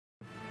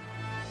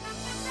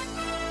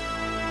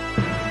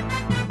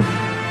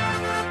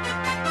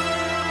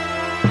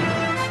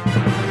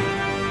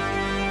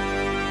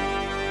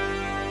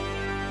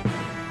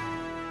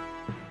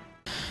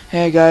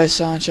Hey guys,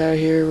 Sunshine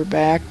here. We're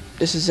back.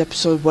 This is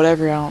episode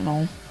whatever, I don't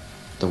know.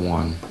 The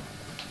one.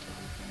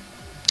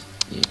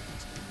 Yeah.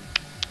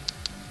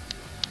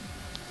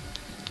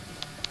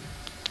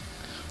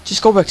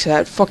 Just go back to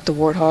that. Fuck the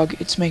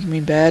warthog. It's making me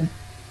bad.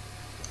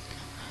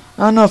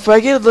 I don't know, if I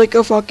get like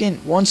a fucking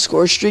one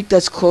score streak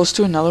that's close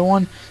to another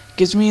one, it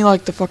gives me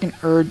like the fucking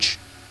urge.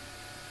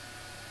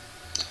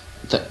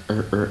 The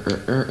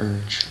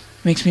urge.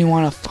 Makes me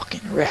want to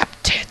fucking rap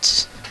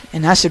tits.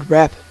 And I said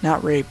rap,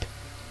 not rape.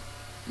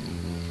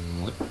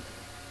 What?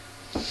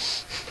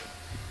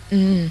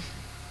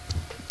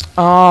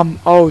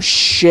 Oh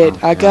shit.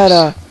 Oh, I got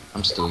a...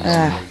 I'm still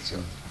using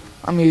it.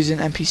 I'm using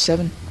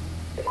MP7.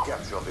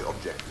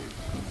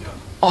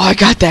 Oh, I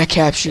got that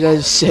capture. That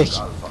is sick.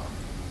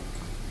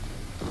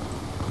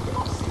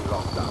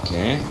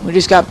 Okay. We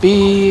just got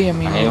B. I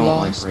mean, I we don't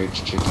lost. like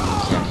rage chicken. The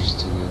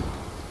capture's too good.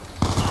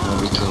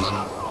 Nobody kills me.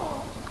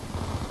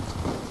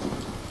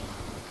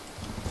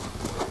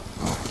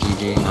 Oh,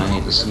 GG. I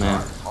hate this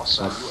map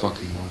so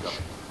fucking much.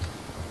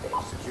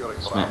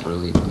 This map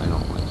really, I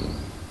don't like it.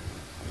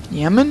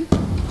 Yemen?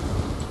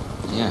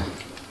 Yeah.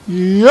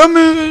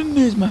 Yemen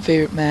is my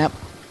favorite map.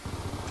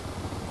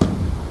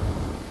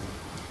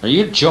 Are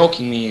you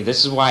joking me?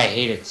 This is why I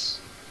hate it.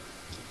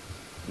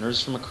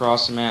 Nerds from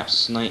across the map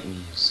snipe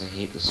me because I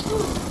hate this map.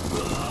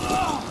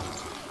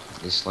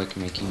 They just like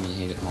making me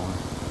hate it more.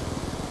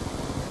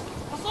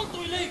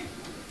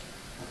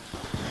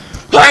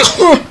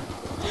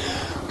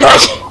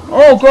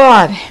 Oh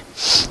god!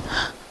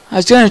 I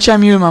was gonna try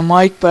muting my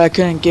mic, but I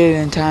couldn't get it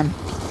in time.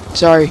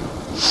 Sorry.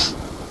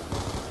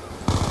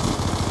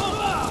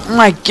 Oh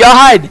my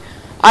god!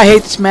 I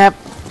hate this map.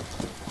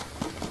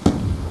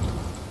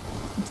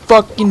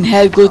 Fucking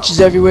head glitches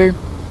everywhere.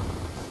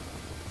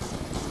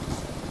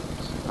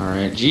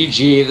 Alright,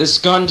 GG. This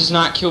gun does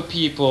not kill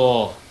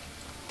people.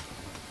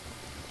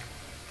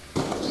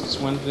 Since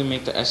when did they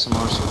make the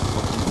SMR so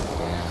fucking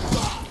bad?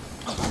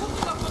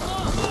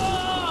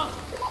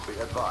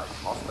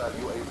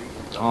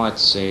 All I'd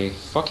say,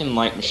 fucking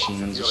light machine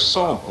guns are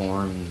so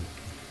boring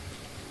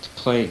to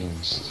play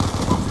against.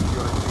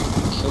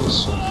 Kill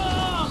so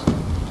fast.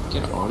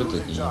 Get out of the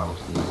game,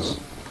 please.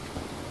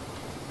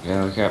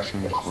 Yeah, we're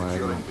capturing the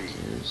flag. No one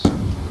cares.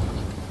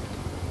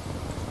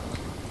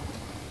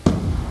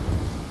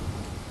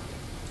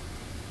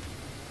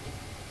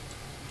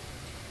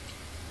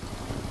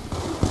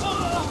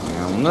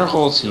 Yeah, when their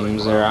whole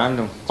team's there, I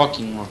don't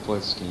fucking want to play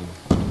this game.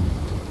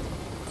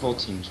 Whole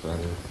team's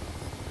better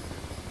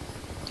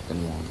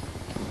than one,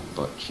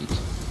 but cheat.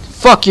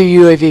 Fuck your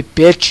UAV,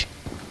 bitch.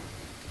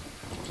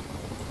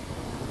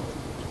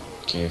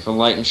 Okay, if a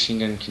light machine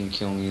gun can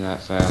kill me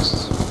that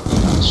fast,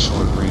 in a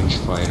short range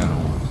fight, I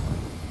don't want.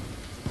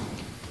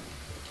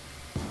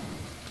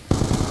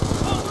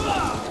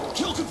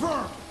 Kill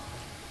confirmed.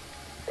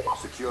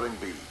 Securing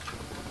B.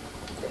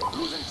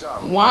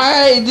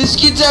 Why? This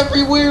kid's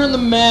everywhere in the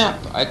map.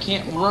 I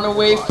can't run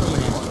away from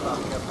him.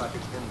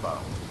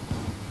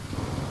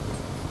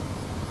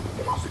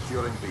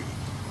 Securing B.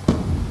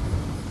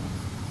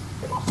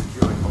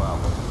 Securing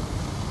Bravo.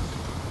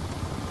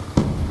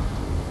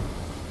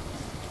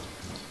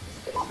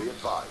 Be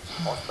advised.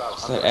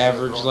 It's that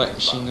average light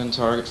machine gun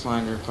target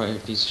finder, probably a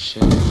piece of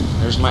shit.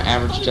 There's my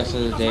average death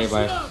of the day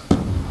by...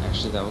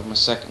 Actually, that was my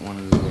second one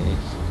of the day.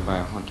 By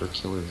a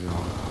hunter-killer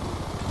drone.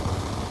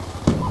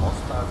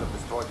 Hostiles have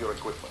destroyed your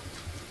equipment.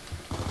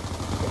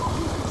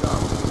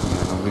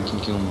 Yeah, nobody can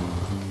kill me.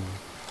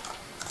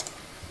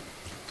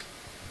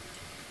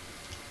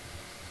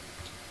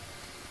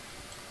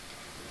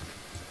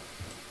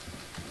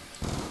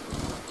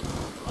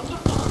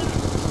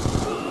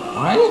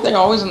 Why are they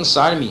always on the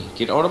side of me?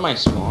 Get out of my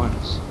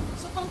spawns.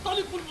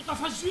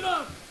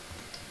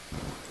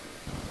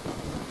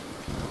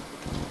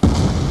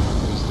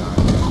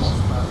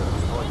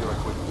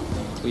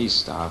 Please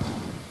stop.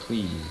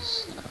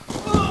 Please stop.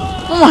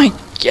 Oh my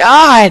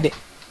god!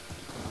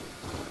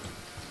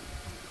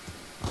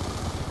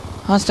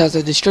 Hostiles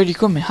have destroyed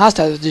equipment.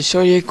 Hostiles have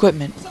destroyed your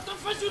equipment.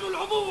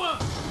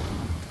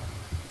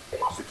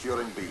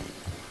 Securing B.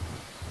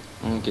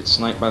 I'm gonna get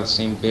sniped by the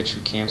same bitch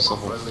who camps the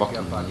whole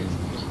fucking game.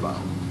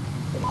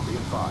 Be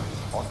advised.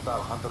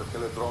 Hostile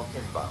hunter-killer drone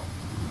inbound.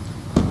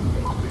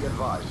 Be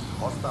advised.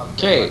 Hostile.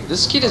 Okay,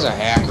 this kid is a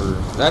hacker.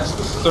 That's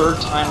the third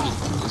time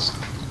this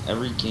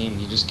every game.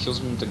 He just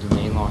kills me with the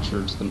grenade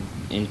launcher to the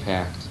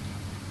impact.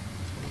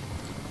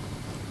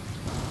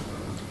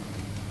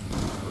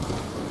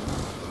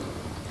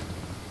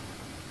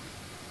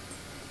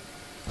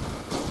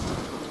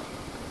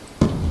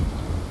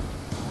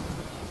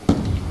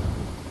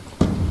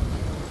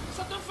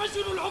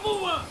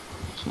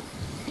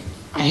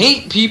 I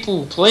hate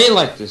people who play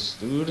like this,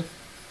 dude.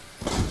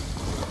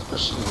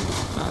 Especially,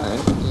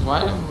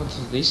 why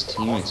with these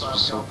teammates are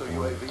so boring.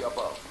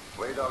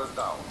 Radar is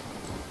down.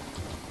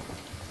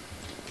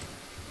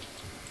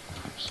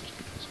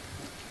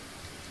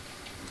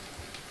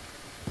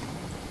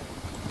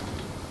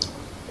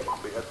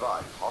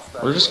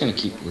 We're just gonna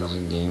keep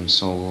losing games,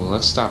 so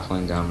let's stop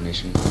playing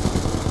domination.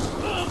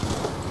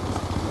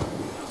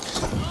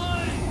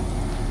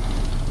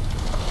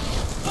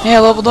 Hey, I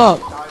leveled up.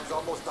 Time's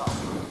almost up.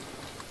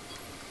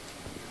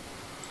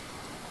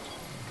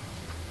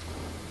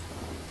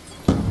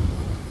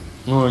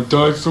 Oh, I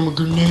died from a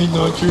grenade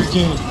launcher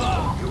again.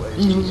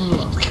 Be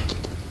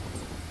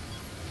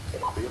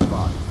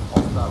advised.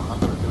 Hostile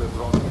hunter killer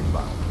drone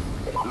inbound.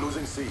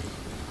 Losing C.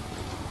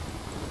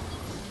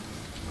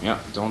 Yeah,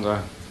 don't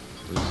die.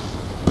 Please.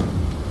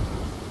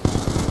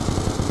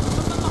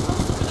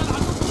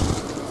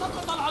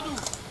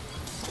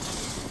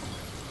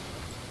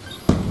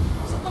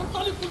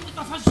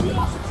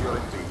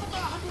 Securing B.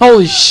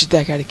 Holy shit,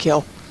 that got a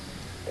kill.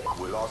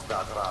 We lost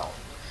that round,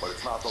 but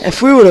it's not over.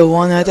 If we would have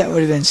won that, that would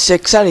have been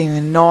 6. I didn't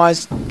even know I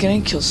was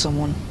gonna kill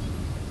someone.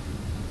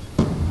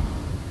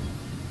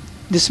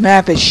 This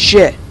map is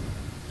shit.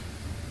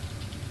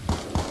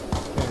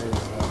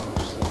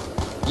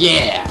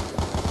 Yeah!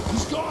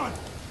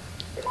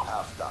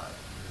 Half time.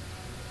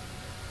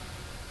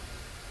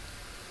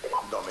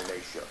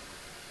 Domination.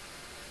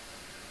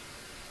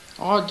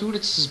 Oh, dude,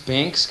 it's this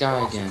Banks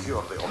guy again.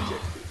 Secure the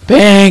objective.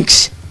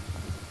 Banks!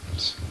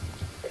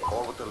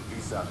 Orbital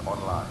VSAT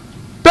online.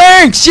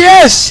 Banks,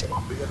 yes! Be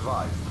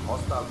advised.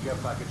 Hostile care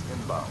package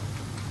inbound.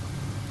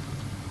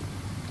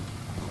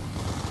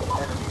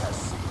 Enemy has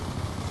C.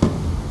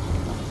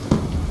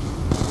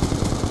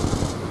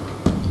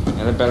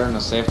 Yeah, they're better than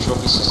us. They have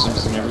trophy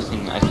systems and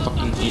everything. I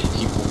fucking hate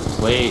people who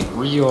play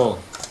real.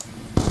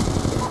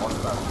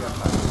 Hostile care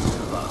package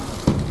inbound.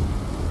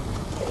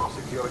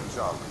 Securing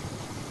Charlie.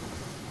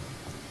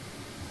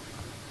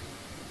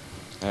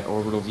 That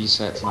orbital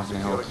VSAT's not gonna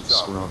help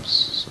scrubs,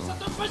 so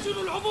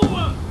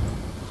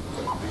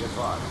Be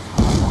advised.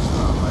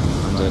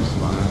 I'm dead for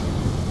that.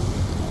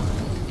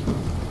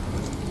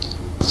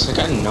 It's like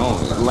I know,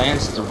 it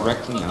lands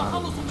directly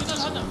on me.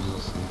 That's what it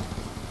is.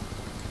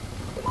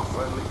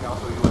 Friendly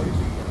counter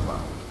UAV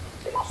inbound.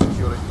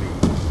 Securing B.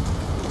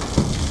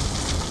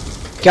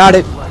 Got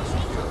it. Flag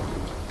secure.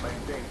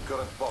 Maintain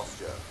current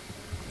posture.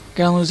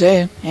 Gonna lose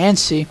A and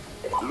C.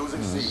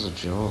 Losing Yeah, this is C. a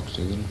joke,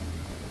 dude.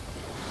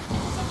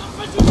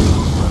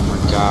 Oh my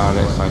god,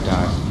 if I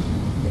die.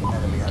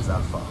 Enemy has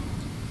Alpha.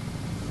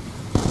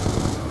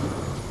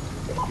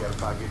 Care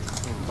package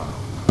inbound.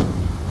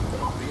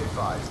 Be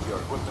advised, your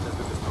equipment has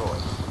been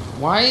destroyed.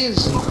 Why is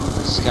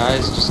this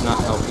guy's just not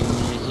helping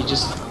me? He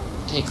just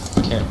takes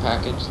the care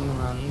package and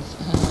runs.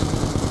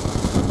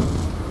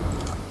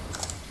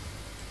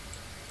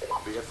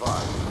 Be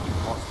advised,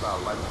 hostile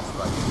lightning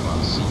strike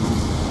inbound.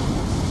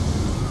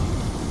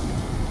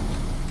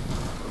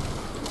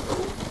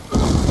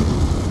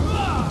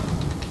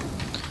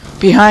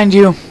 Behind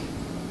you.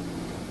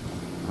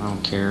 I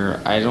don't care.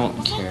 I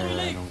don't care.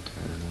 I don't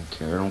care. I don't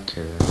care. I don't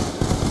care.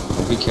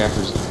 Don't be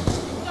captors.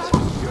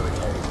 Securing A.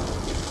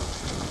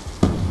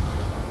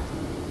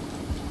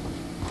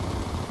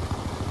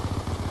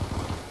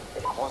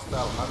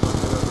 Hostile hunter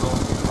killer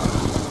drone inbound.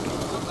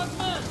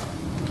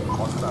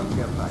 Hostile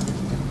care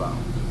package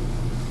inbound.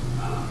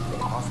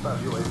 Hostile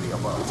UAV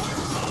above.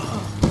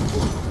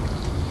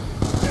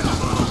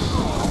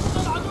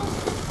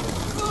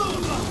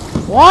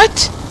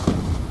 What?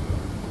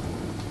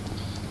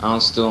 I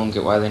still don't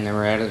get why they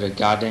never added a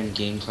goddamn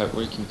game type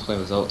where you can play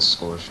without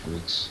score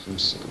streaks. I'm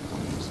sick of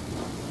playing this.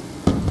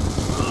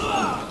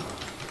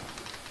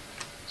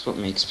 That's what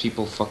makes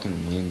people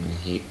fucking win. I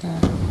hate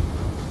that.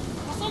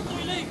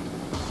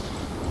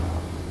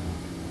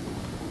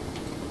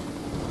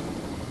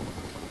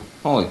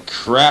 Holy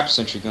crap,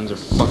 sentry guns are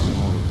fucking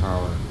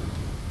overpowered.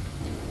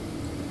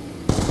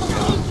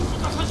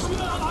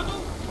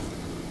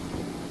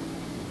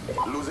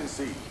 Losing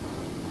C.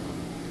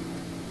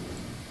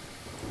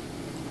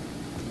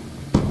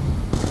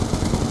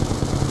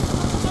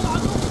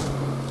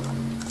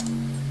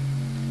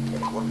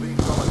 We're being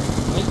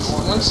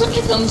dominated. When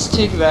sentry guns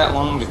take that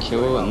long to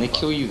kill and they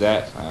kill you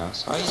that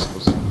fast, how are you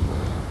supposed to play?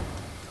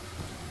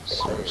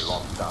 Stay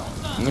locked down.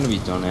 I'm gonna be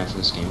done after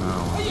this game. I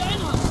don't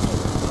know.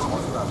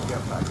 Hostile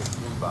care package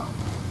inbound.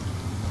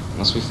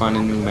 Unless we find a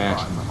new match.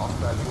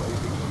 Hostile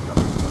UAV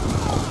incoming.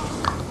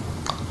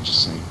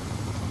 Just saying.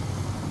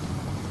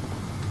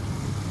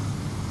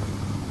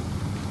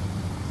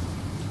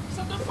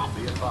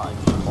 Be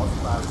advised,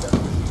 hostile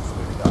demolition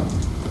spinning up.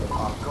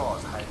 Our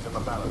cause hangs in the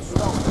balance.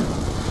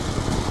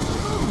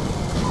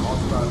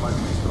 Hostile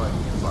lightning strike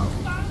inbound.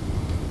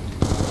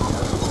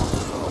 Enemy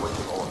officer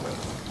awaiting orders.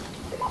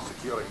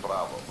 Securing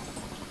Bravo.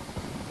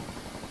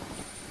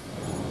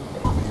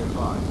 Be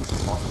advised,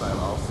 hostile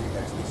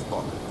RCXD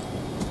spotted.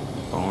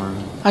 Born.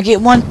 I get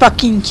one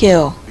fucking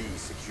kill. B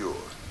secure.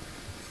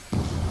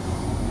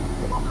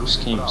 This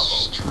game's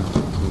just trying to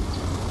poop.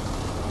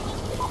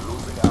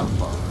 Losing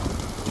Alpha.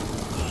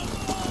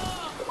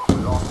 We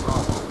lost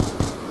Bravo.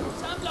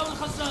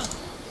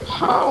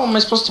 How am I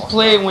supposed to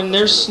play when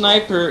their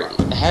sniper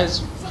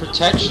has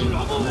protection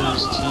from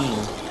his team?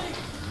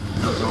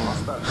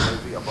 Hostile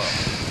UAV above.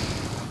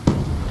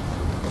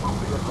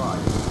 Be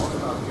advised,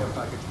 hostile care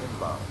package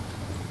inbound.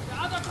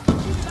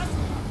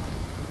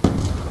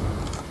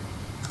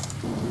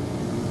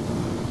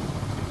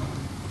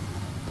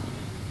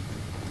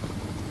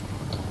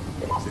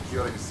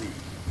 Securing C.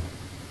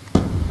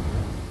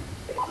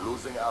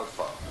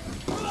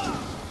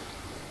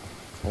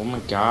 Oh my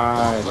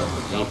god, I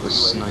hate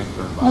this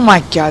sniper. Oh my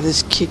god,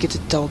 this kid gets a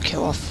double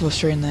kill off of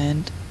us right in the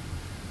end.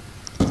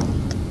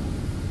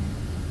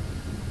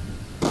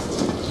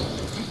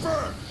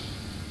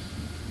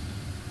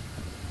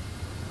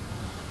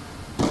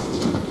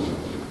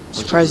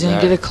 Surprised he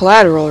didn't get a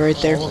collateral right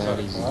there. We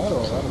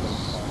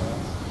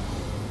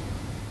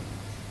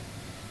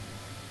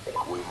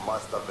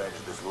must avenge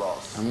this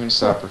loss. I'm gonna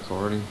stop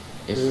recording.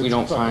 If we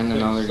don't find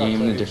another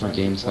game in a different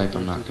game type,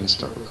 I'm not gonna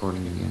start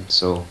recording again.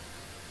 So,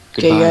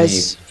 Okay, goodbye.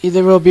 guys,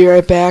 either we'll be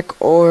right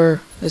back or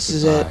this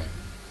is it. Goodbye.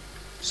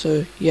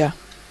 So, yeah,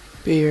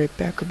 be right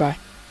back. Goodbye.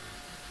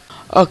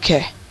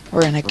 Okay,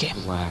 we're in a We're game.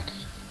 black.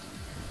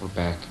 We're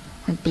back.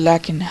 We're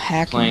black and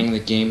hacking. Playing the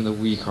game of the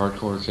week,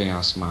 Hardcore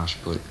Chaos Smash.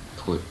 Put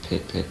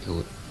pit.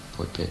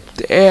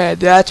 Yeah,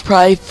 that's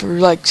probably for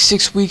like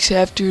 6 weeks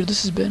after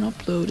this has been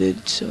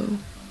uploaded, so.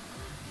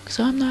 Because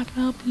I'm not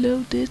gonna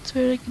upload this for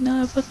like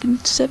another fucking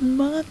 7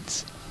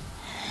 months.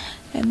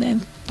 And then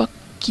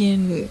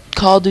fucking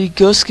Call of Duty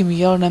Ghost gonna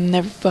be out and I'm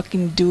never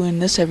fucking doing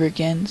this ever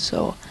again,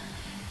 so.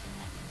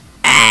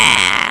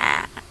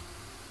 I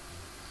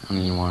don't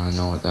even want to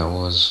know what that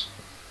was.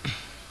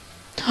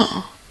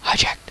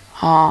 Hijacked.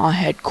 Aw,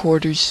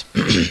 headquarters.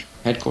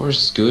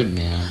 Headquarters is good,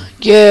 man.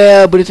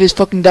 Yeah, but if it's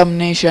fucking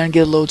domination, I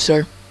get a load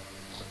star.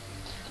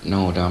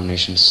 No,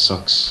 Domination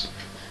sucks.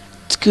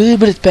 It's good,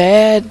 but it's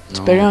bad. It's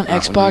No, better on not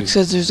when Xbox you-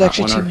 because there's not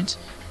extra when our- achievements.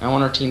 Now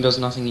when our team does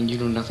nothing and you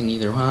do nothing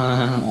either.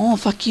 Oh,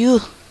 fuck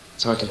you.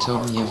 So I can tell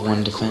when you have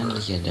one defender,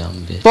 you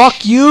dumb bitch.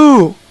 Fuck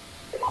you!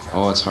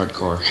 Oh, it's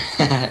hardcore.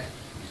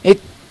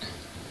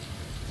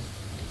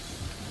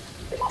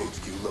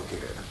 HQ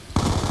located.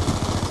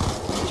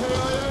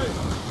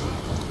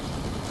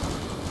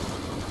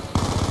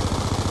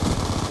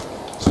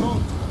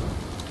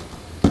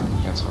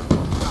 Yeah, it's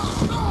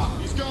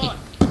hardcore. He's gone.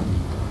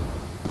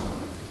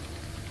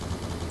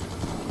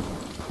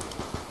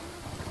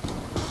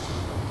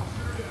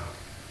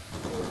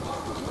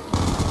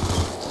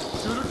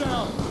 Shoot her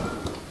down.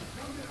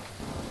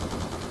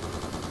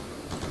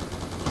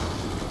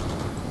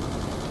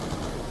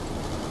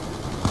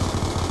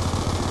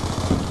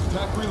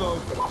 Attack reload.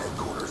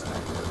 Headquarters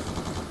active.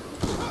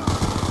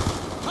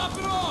 Pop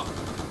it off.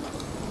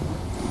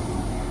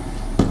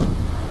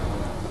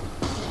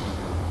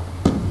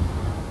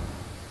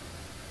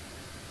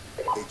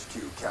 HQ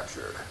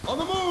captured. On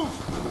the move.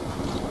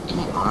 Come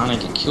on, I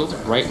get killed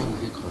right when the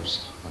headquarters.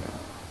 Whatever.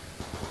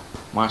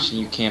 I'm watching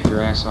you camp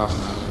your ass off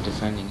and I'm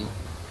defending it.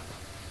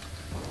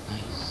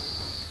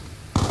 Nice.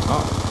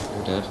 Oh,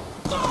 you're dead.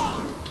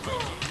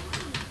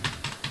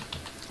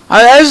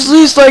 I at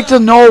least like to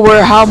know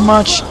where how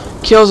much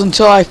kills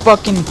until I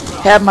fucking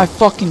have my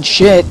fucking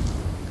shit.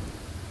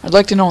 I'd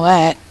like to know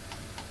that.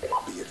 Be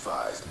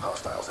advised,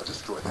 hostiles have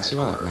destroyed the Let's see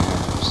why that headquarters.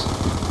 matters.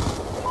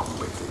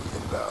 UAV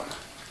inbound.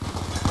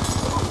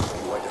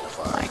 You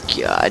identified. My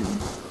god.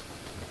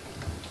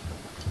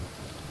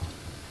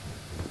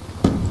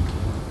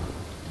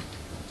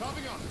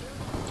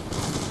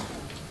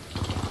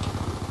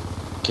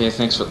 Okay,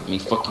 thanks for letting me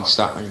fucking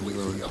stop my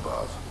reload. UAV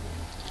above.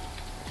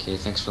 Okay,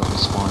 thanks for letting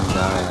me spawn and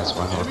die. That's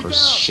why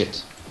hardcore's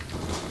shit.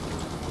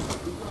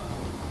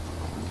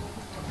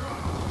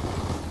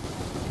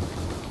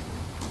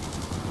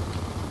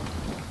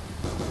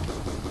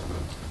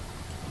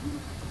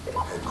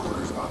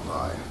 Headquarters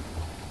online.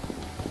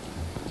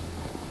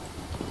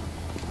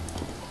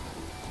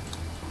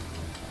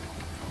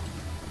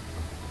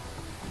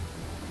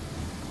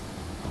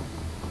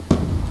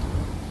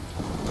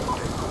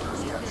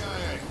 Headquarters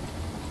captured.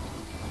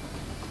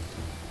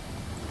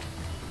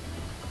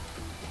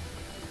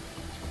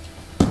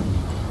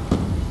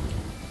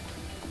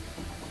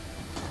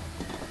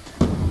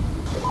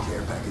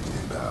 Care package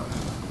inbound.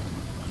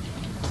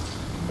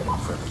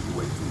 Friendly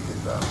UAV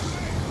inbound.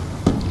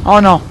 Oh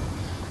no.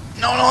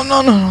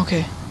 No,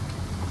 okay.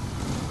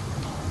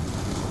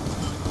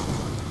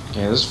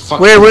 Okay, this is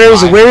fucking. Where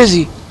is it? Where is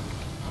he?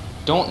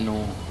 Don't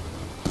know.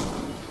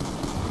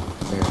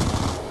 There.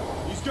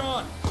 He's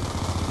gone.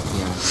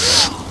 Yeah.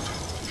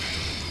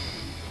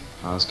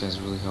 Oh, this guy's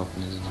really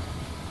helping, isn't he?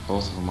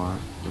 Both of them are.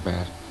 They're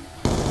bad.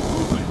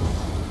 Taking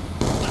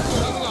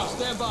off.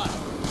 Stand by.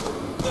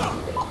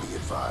 Be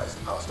advised,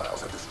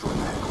 hostiles have destroyed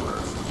the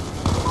headquarters.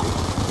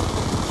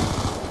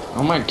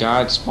 Oh my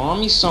god,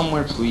 spawn me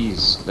somewhere,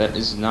 please. That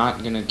is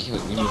not gonna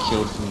kill me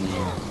killed from the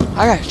air.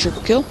 I got a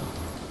triple kill.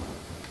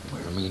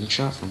 Where am I getting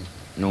shot from?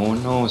 No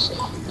one knows.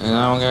 And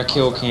I don't got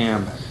kill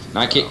cam. And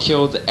I get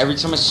killed every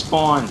time I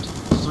spawned.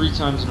 3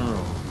 times in a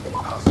row.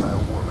 Hostile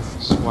war machine.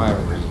 This is why I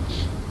rage.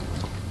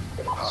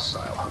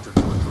 Hostile hunter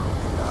killer drone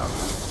inbound.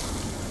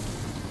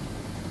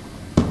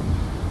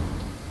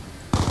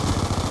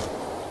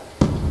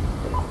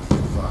 Be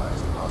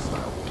advised,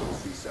 hostile orbital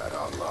VSAT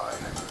online.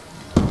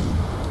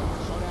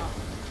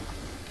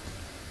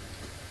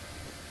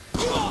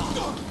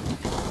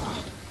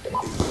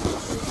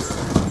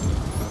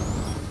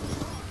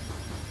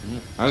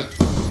 I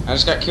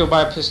just got killed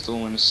by a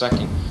pistol in a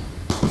second.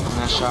 And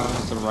I shot him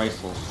with a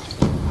rifle.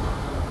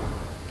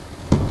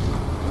 I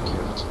don't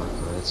care if it's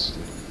hardcore, that's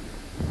stupid.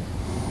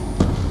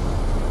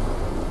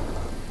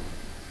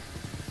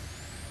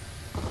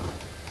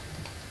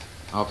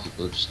 How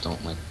people just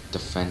don't like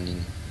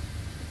defending.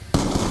 Be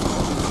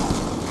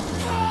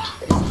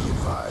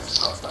advised,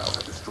 hostiles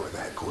have destroyed the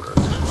headquarters.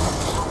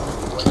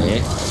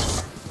 Okay.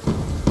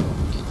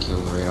 Get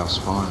killed right off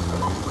spawn,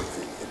 right? UAV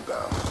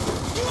inbound.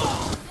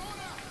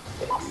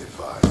 Be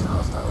advised,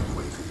 hostile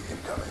UAV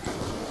incoming.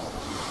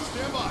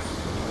 Stand by.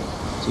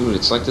 Dude,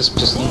 it's like this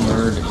pistol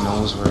nerd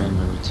knows where I am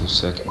every 2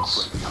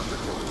 seconds. Friendly hunter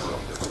killer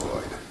drone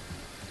deployed.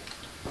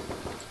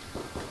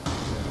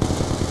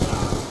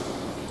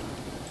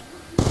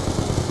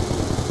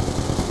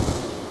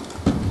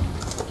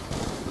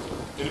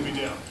 Enemy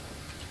down.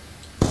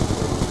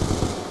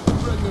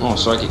 Oh,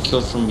 so I get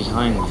killed from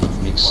behind me.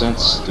 Makes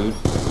sense, dude.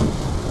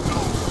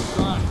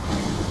 Okay,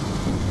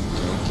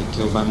 get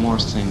killed by more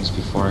things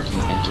before I can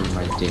enter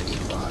my dick.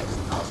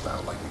 Advised,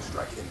 hostile lightning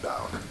strike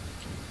inbound.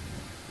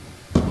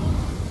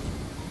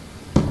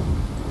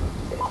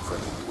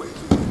 Friendly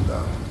UAV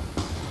inbound.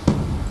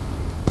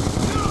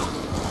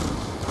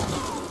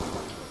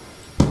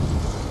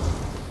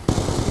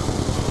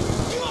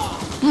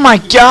 Oh my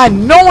god,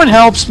 no one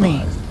helps me!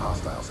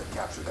 Hostiles have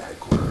captured the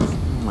headquarters.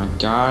 Oh my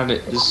god,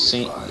 this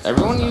ain't...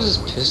 Everyone uses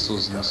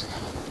pistols in this.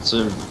 It's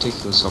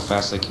ridiculous how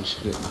fast I can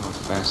shoot it and how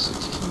fast it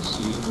kills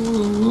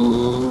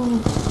you.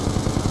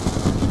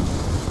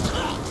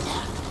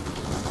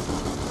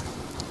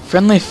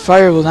 Friendly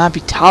fire will not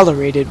be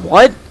tolerated.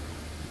 What?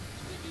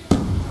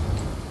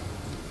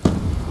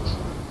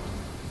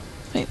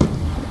 Wait,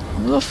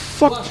 what the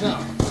fuck?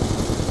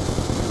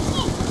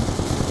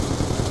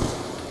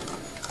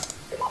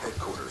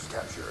 Headquarters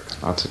captured.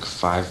 I took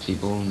 5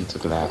 people and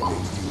took that one.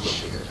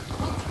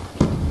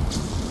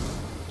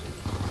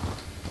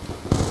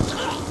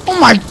 Oh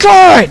my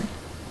god!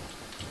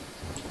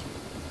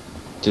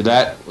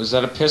 Was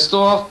that a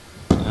pistol?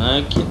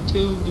 I can't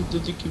tell.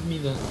 Did you give me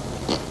that?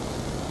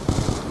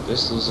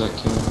 Pistols that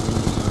kill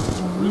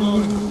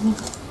me.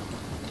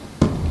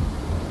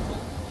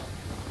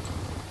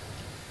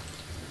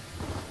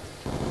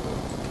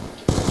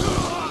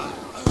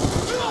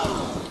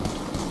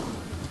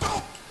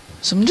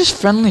 Someone just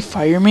friendly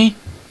fire me?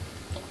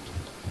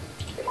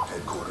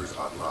 Headquarters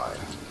online.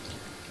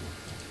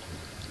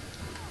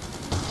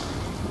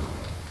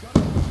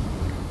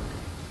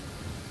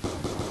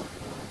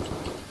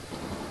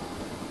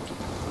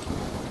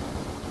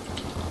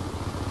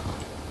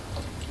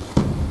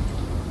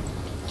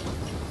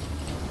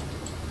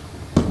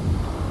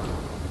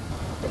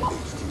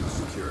 HQ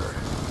secured.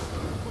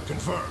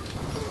 Confirmed.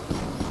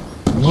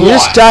 You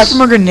just died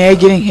from a grenade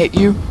getting hit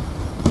you? No.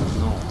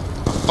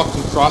 A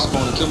fucking crossbow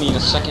and kill me in a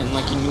second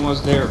like you knew I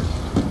was there.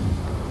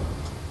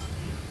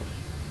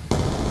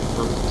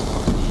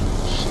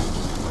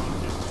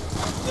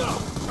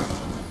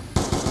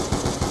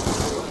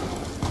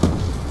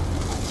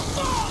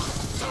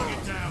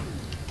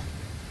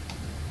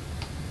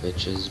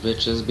 Bitches,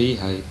 bitches, be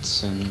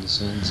heights and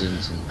sins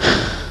and.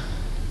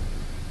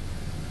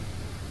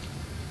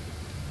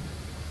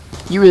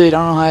 You really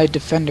don't know how to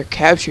defend or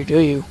capture, do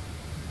you?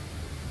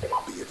 Be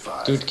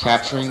advised, Dude,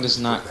 capturing does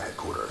not the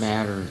headquarters.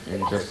 matter,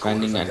 and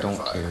defending I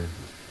don't care.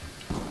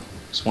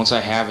 So once I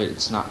have it,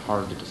 it's not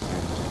hard to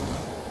defend.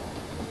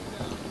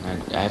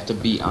 I have to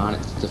be on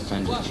it to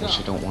defend it, which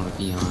I don't want to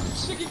be on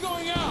it.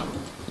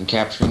 And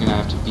capturing it, I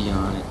have to be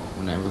on it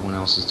when everyone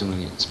else is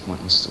doing it. It's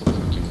pointless to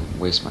freaking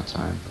waste my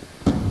time.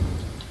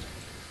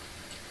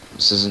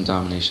 This isn't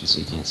domination, so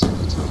you can't say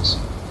that to us.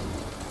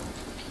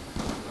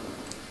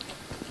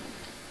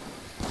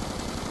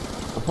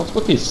 What's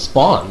with these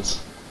spawns?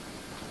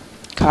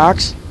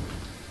 Cox?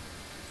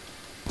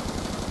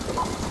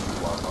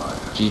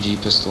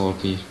 GG pistol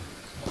OP.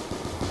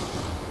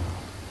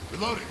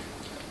 Reloading.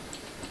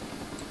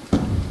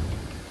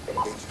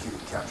 HQ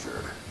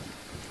captured.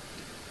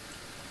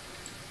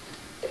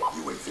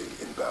 UAV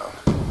inbound.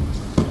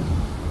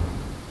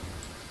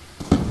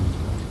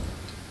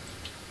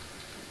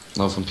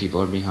 Love when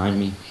people are behind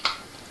me.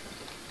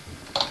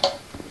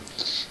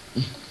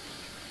 Be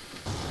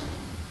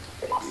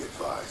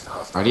advised,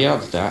 hostile Why do you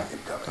have UAV that?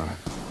 incoming. God.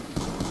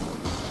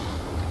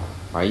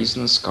 Why are you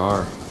using the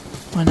scar?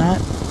 Why not?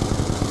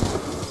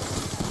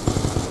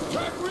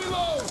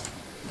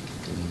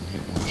 Didn't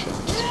hit one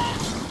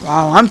shot.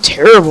 Wow, I'm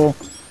terrible.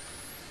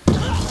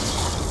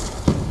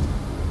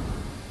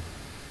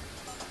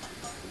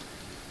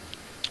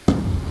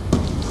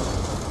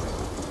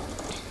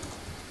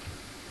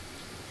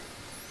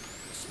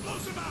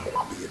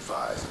 Be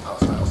advised,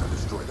 hostiles have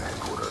destroyed the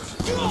headquarters.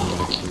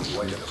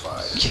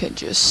 Identified. Kid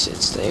just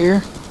sits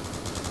there.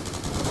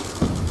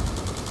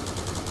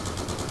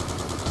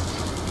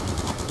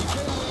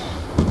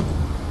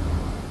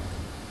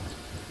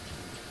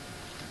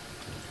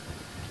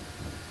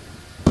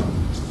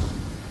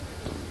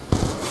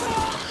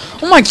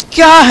 Oh my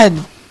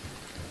god!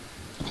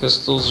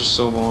 Pistols are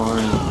so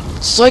boring.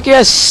 It's like it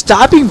has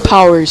stopping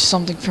powers,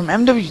 something from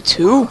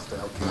MW2.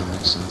 That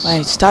makes sense.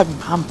 Wait, stop.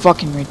 I'm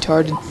fucking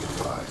retarded.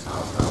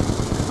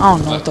 I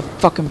don't know what the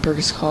fucking perk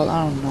is called.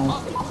 I don't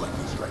know.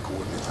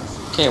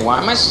 Okay, why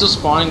am I still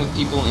spawning with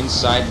people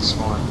inside the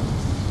spawn?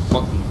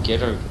 Fucking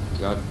get her.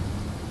 God.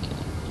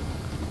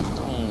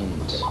 Don't.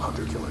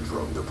 Hunter-killer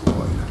drone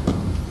deployed.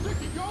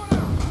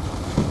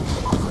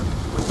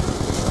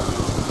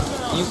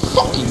 You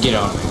fucking get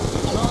out.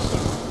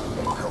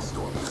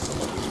 Hellstorm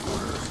missile in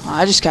orders.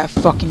 I just got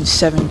fucking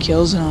 7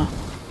 kills and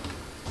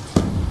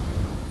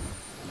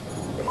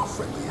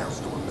Friendly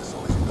Hellstorm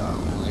missile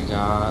inbound. I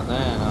got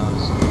that.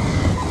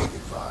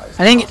 Advised,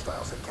 I think-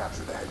 hostiles have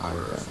captured the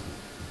headquarters.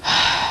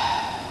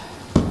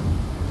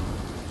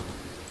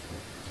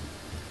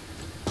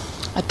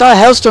 I thought a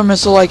Hellstorm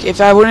missile, like,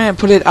 if I wouldn't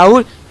put it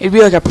out, it'd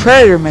be like a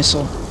Predator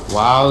missile.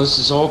 Wow, this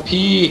is OP.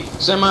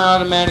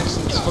 Semi-automatics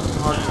and it's fucking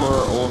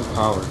hardcore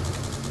overpowered.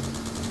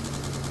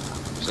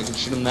 So I can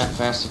shoot him that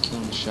fast to kill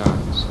him in a shot.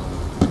 So,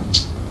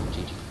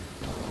 GG.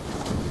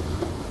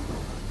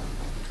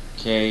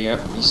 Okay,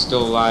 yep, he's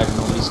still alive.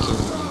 Nobody's killed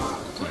him.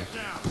 Okay.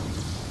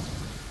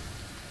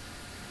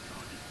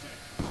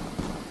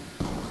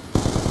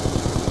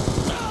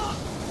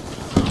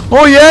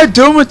 Oh yeah,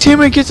 dude, my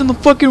teammate gets in the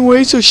fucking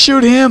way, so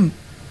shoot him.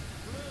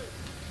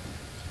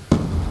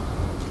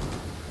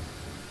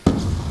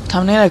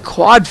 Time to get a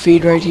quad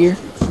feed right here.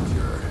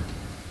 Secured.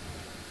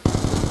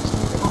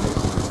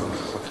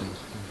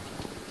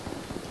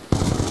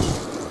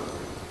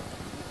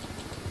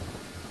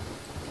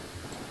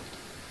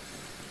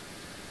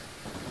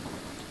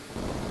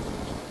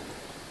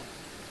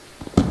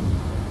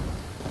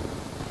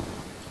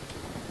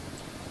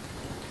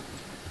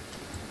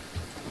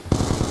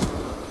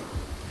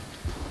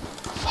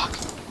 Fuck.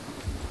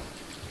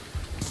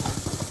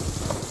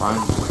 Fine.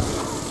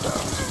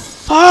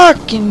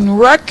 Fucking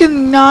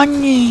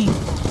reckoning.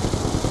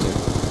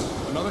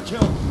 Another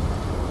kill.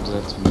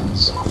 That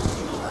means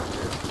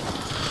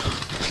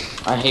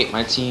I hate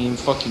my team.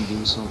 Fucking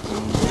do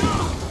something.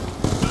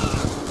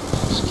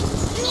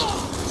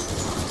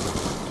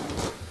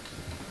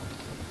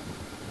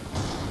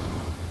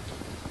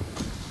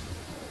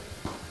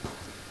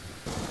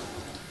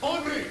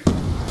 On me.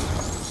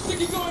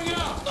 Sticky going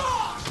out.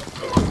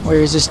 Where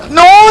is this?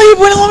 No, he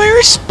wouldn't let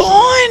me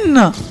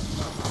respawn.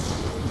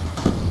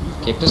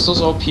 Okay,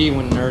 pistols OP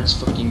when nerds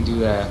fucking do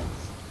that.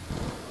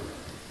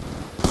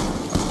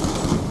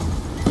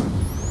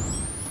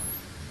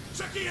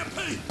 Checking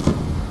MP.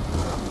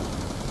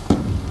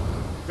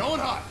 Going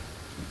hot.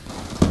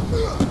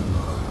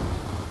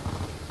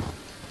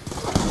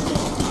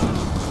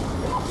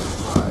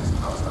 Advised,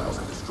 hostiles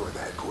have destroyed the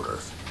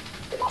headquarters.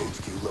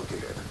 HQ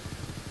located.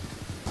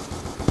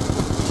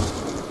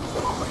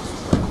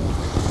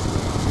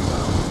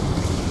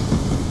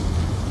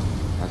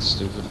 That's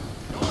stupid.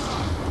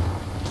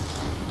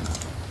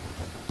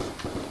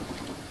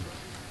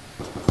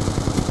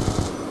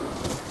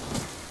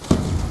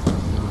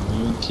 No,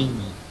 you and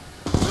teammate.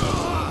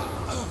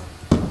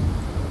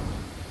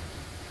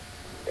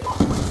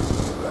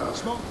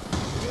 Smoke.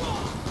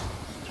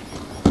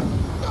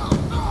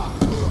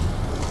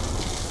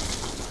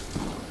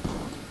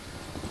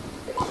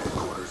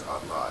 Headquarters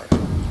online.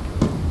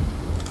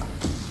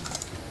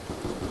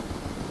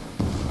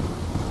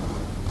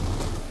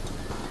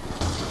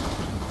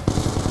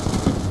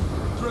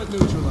 Threat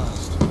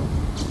neutralized.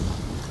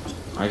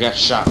 I got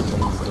shot from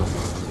the door.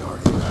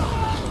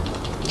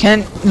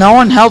 No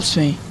one helps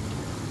me.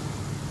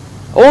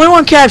 Only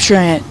one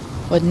capturing it,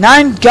 with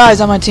 9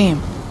 guys on my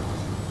team.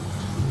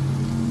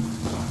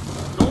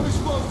 Don't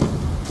explode.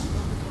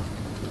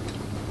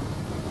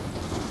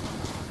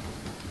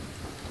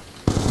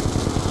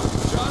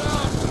 Shot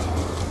out.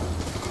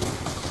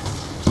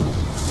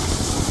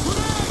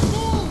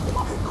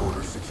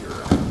 Headquarters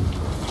secured.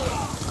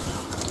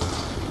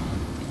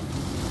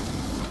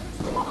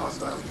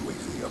 Hostile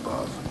UAV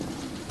above.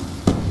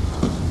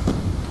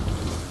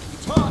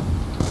 It's hot.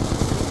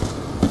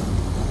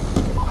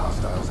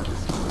 Hostiles have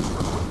destroyed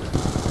your equipment.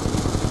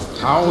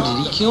 How did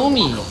he kill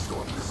me?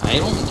 I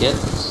don't get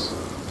this.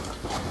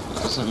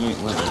 It doesn't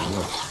make let me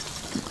look.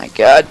 Oh my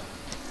god.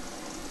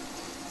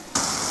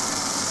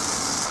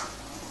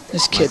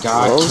 This My kid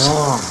God, blows. kill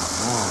him.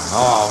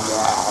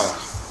 Oh,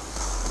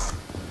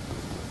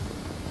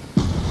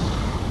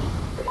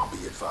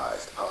 Be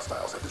advised,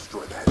 hostiles have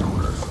destroyed the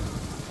headquarters.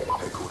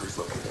 Headquarters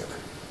located.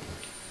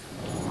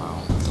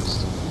 wow.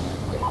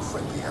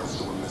 Friendly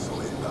Hellstorm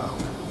missile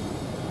inbound.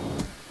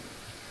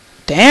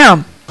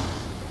 Damn.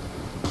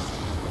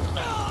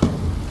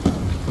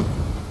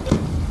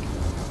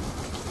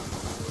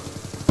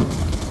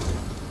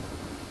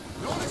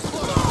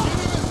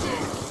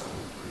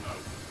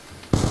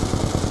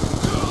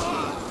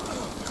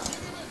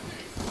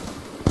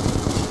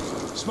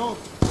 Smoke.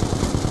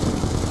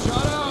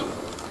 Shot out.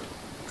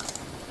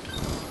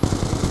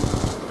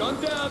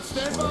 Gun down.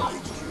 Stand by.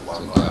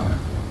 Good guy.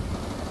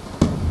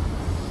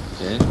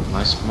 Okay,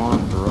 nice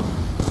spawn, bro.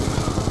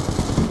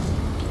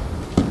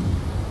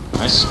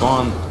 Nice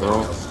spawn,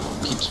 bro.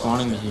 Keep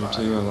spawning me here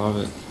too, I love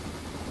it.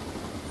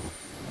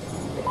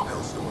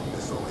 Hellstorm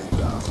missile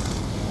inbound.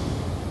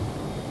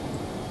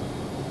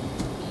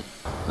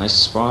 Nice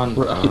spawn,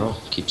 bro.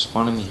 Keep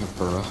spawning me here,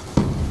 bro.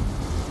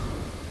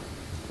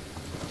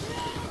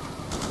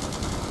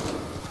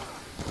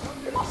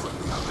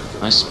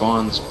 Nice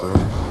spawns, bro.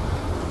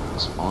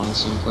 Spawn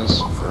someplace,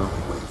 bro.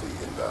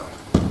 UAV inbound.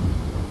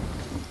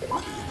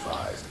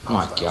 Oh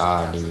my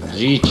god, dude.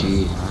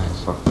 GG. I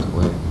fucking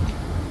quit.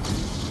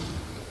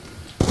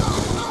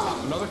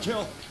 Another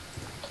kill.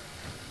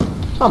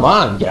 Come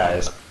on,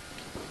 guys.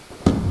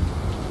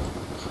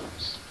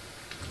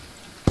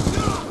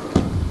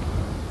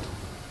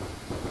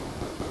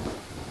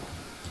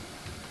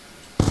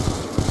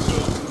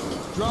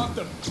 Drop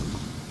them.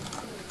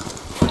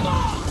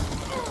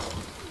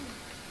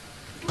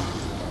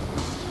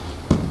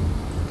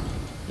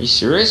 Are you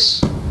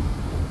serious?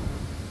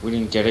 We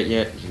didn't get it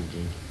yet?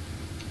 GG.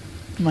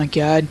 Oh my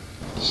god.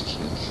 Just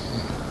kidding.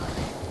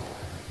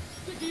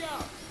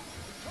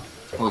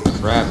 Holy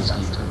crap, this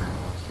game's going.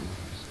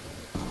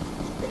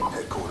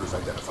 Headquarters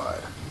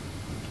identified.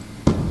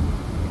 Be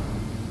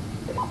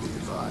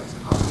advised,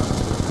 hostile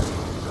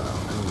down.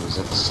 Oh, is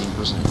that the same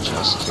person I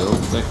just killed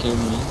that killed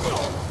me?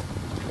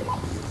 Be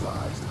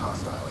advised,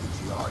 hostile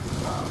ATR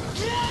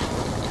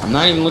inbound. I'm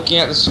not even looking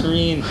at the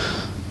screen.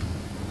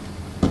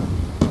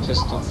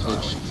 Pistol,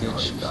 pitch.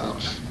 Mission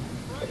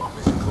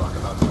clock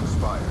about to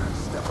expire.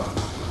 Step up.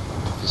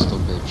 Pistol,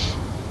 bitch.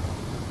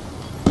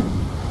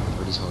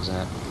 Where these hoes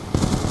at?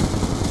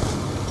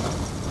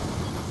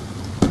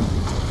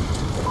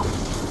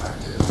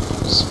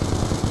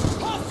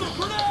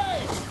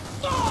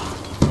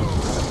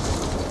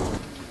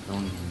 Oh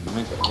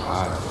my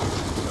god.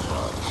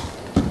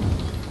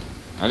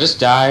 I just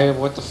died,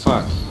 what the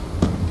fuck?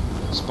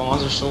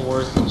 Spawns are so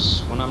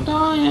worthless when I'm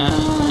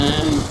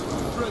dying.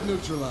 Threat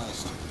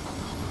neutralized.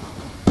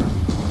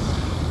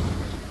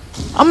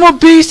 I'm a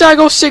beast. I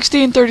go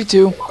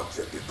 16-32.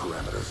 Objective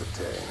parameters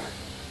obtained.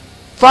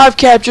 5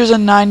 captures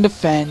and 9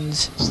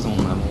 defends. Stone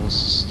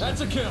levels.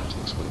 That's a kill.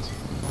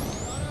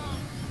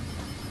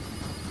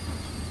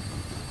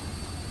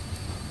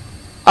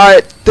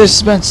 Alright, this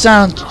has been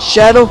Silent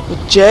Shadow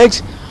with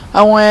Jags.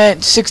 I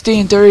went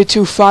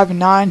 16-32, 5 and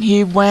 9.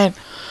 He went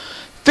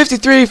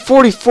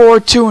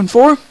 53-44, 2 and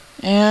 4.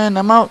 And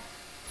I'm out.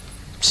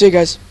 See you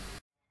guys.